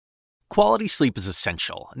Quality sleep is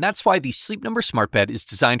essential, and that's why the Sleep Number Smart Bed is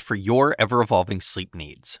designed for your ever-evolving sleep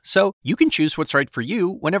needs. So you can choose what's right for you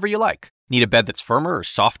whenever you like. Need a bed that's firmer or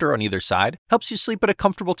softer on either side? Helps you sleep at a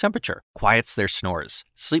comfortable temperature, quiets their snores.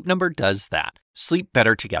 Sleep Number does that. Sleep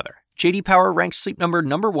better together. J.D. Power ranks Sleep Number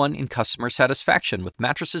 #1 in customer satisfaction with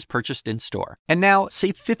mattresses purchased in-store. And now,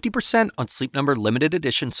 save 50% on Sleep Number Limited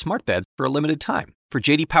Edition Smart Beds for a limited time. For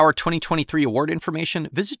J.D. Power 2023 award information,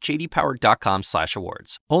 visit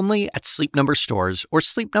jdpower.com/awards. Only at Sleep Number stores or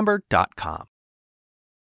sleepnumber.com.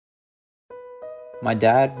 My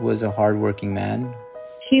dad was a hardworking man.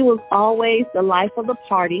 He was always the life of the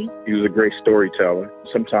party. He was a great storyteller.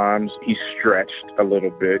 Sometimes he stretched a little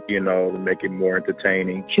bit, to make it more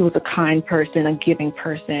entertaining. She was a kind person, a giving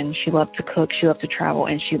person. She loved to cook, she loved to travel,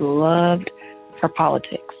 and she loved her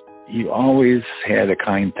politics. He always had a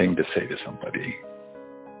kind thing to say to somebody.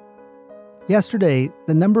 Yesterday,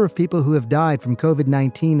 the number of people who have died from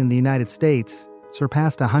COVID-19 in the United States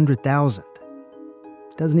surpassed 100,000.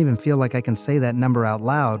 It doesn't even feel like I can say that number out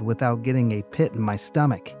loud without getting a pit in my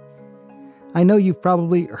stomach. I know you've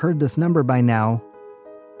probably heard this number by now,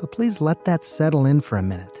 but please let that settle in for a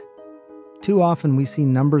minute. Too often we see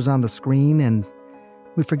numbers on the screen and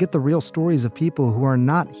we forget the real stories of people who are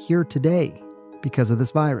not here today because of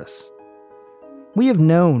this virus. We have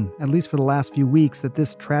known, at least for the last few weeks, that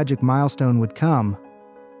this tragic milestone would come,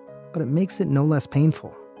 but it makes it no less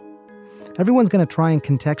painful. Everyone's going to try and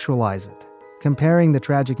contextualize it, comparing the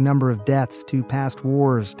tragic number of deaths to past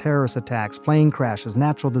wars, terrorist attacks, plane crashes,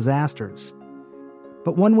 natural disasters.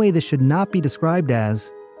 But one way this should not be described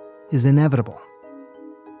as is inevitable.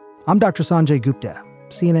 I'm Dr. Sanjay Gupta,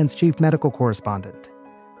 CNN's chief medical correspondent,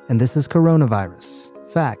 and this is Coronavirus,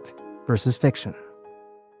 Fact versus Fiction.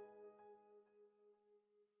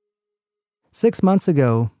 6 months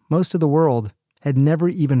ago, most of the world had never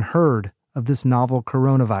even heard of this novel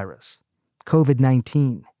coronavirus,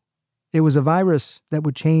 COVID-19. It was a virus that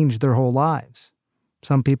would change their whole lives.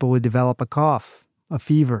 Some people would develop a cough, a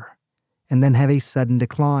fever, and then have a sudden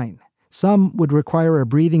decline. Some would require a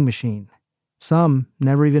breathing machine. Some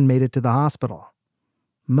never even made it to the hospital.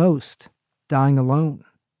 Most dying alone.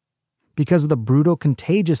 Because of the brutal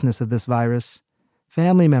contagiousness of this virus,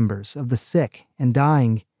 family members of the sick and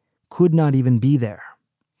dying could not even be there.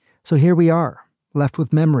 So here we are, left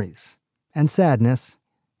with memories and sadness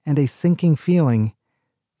and a sinking feeling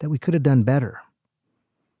that we could have done better.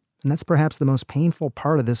 And that's perhaps the most painful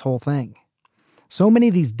part of this whole thing. So many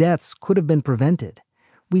of these deaths could have been prevented.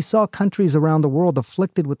 We saw countries around the world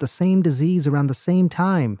afflicted with the same disease around the same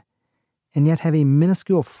time, and yet have a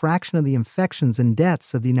minuscule fraction of the infections and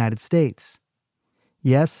deaths of the United States.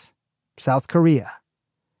 Yes, South Korea.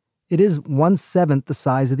 It is 1/7 the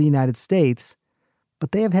size of the United States,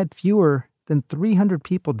 but they have had fewer than 300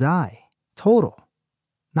 people die, total.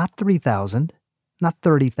 Not 3,000, not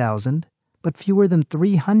 30,000, but fewer than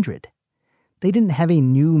 300. They didn't have a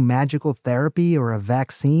new magical therapy or a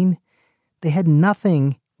vaccine. They had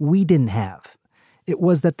nothing we didn't have. It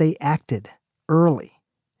was that they acted early,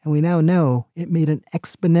 and we now know it made an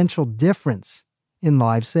exponential difference in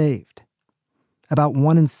lives saved. About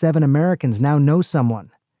 1 in 7 Americans now know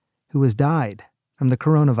someone who has died from the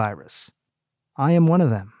coronavirus. I am one of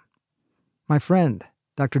them. My friend,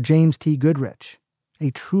 Dr. James T. Goodrich, a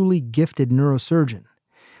truly gifted neurosurgeon.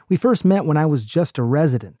 We first met when I was just a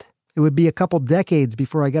resident. It would be a couple decades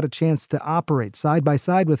before I got a chance to operate side by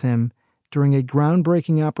side with him during a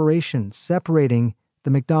groundbreaking operation separating the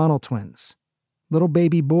McDonald twins. Little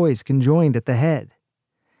baby boys conjoined at the head.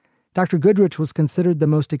 Dr. Goodrich was considered the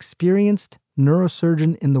most experienced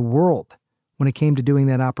neurosurgeon in the world when it came to doing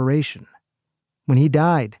that operation. When he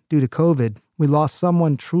died due to COVID, we lost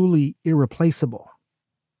someone truly irreplaceable.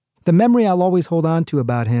 The memory I'll always hold on to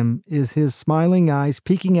about him is his smiling eyes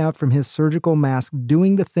peeking out from his surgical mask,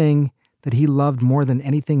 doing the thing that he loved more than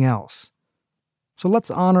anything else. So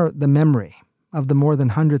let's honor the memory of the more than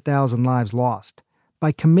 100,000 lives lost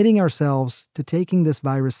by committing ourselves to taking this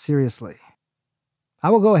virus seriously.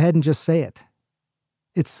 I will go ahead and just say it.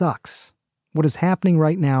 It sucks. What is happening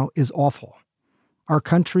right now is awful. Our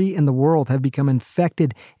country and the world have become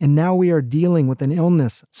infected, and now we are dealing with an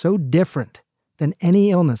illness so different than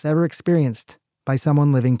any illness ever experienced by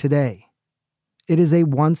someone living today. It is a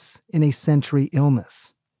once-in-a-century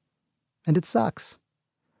illness. And it sucks.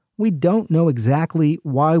 We don't know exactly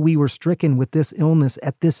why we were stricken with this illness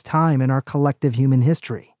at this time in our collective human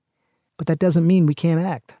history. But that doesn't mean we can't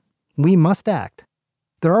act. We must act.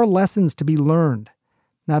 There are lessons to be learned,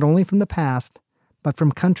 not only from the past, but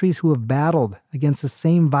from countries who have battled against the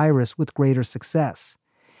same virus with greater success.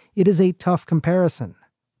 It is a tough comparison,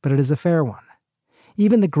 but it is a fair one.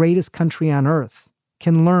 Even the greatest country on earth,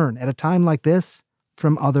 can learn at a time like this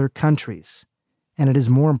from other countries. And it is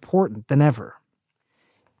more important than ever.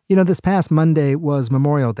 You know, this past Monday was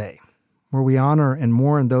Memorial Day, where we honor and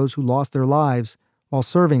mourn those who lost their lives while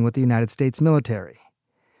serving with the United States military.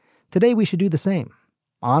 Today we should do the same.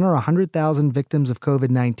 Honor 100,000 victims of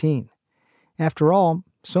COVID-19. After all,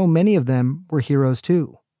 so many of them were heroes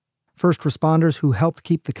too. First responders who helped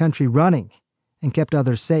keep the country running and kept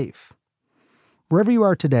others safe. Wherever you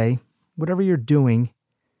are today, whatever you're doing,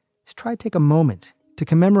 just try to take a moment to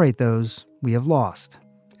commemorate those we have lost.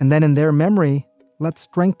 And then in their memory, let's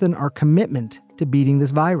strengthen our commitment to beating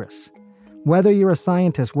this virus. Whether you're a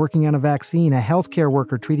scientist working on a vaccine, a healthcare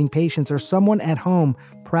worker treating patients, or someone at home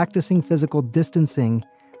practicing physical distancing,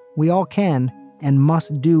 we all can and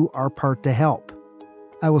must do our part to help.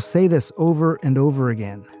 I will say this over and over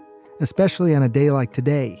again, especially on a day like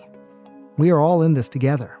today. We are all in this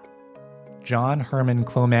together. John Herman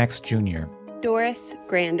Clomax Jr. Doris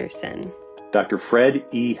Granderson. Dr. Fred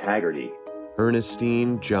E. Haggerty.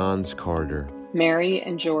 Ernestine Johns Carter. Mary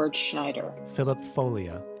and George Schneider. Philip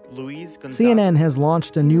Folia. Louise Gonzalez. CNN has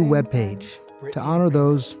launched a new webpage to honor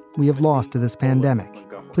those we have lost to this pandemic.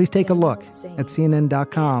 Please take a look at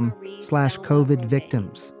cnn.com/COVID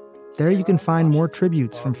victims. There you can find more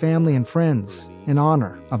tributes from family and friends in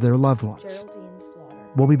honor of their loved ones.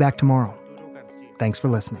 We'll be back tomorrow. Thanks for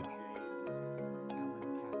listening.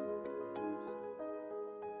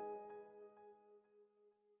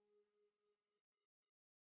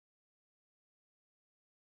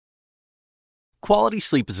 Quality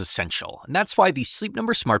sleep is essential, and that's why the Sleep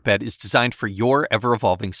Number Smart Bed is designed for your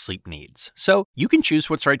ever-evolving sleep needs. So you can choose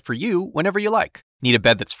what's right for you whenever you like. Need a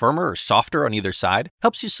bed that's firmer or softer on either side?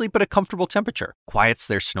 Helps you sleep at a comfortable temperature. Quiets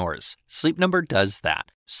their snores. Sleep Number does that.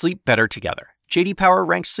 Sleep better together. J.D. Power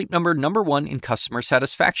ranks Sleep Number #1 in customer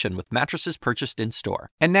satisfaction with mattresses purchased in-store.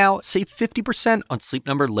 And now, save 50% on Sleep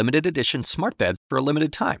Number limited edition smart beds for a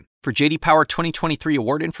limited time. For J.D. Power 2023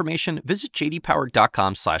 award information, visit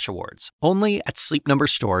jdpower.com/awards. Only at Sleep Number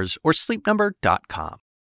stores or sleepnumber.com.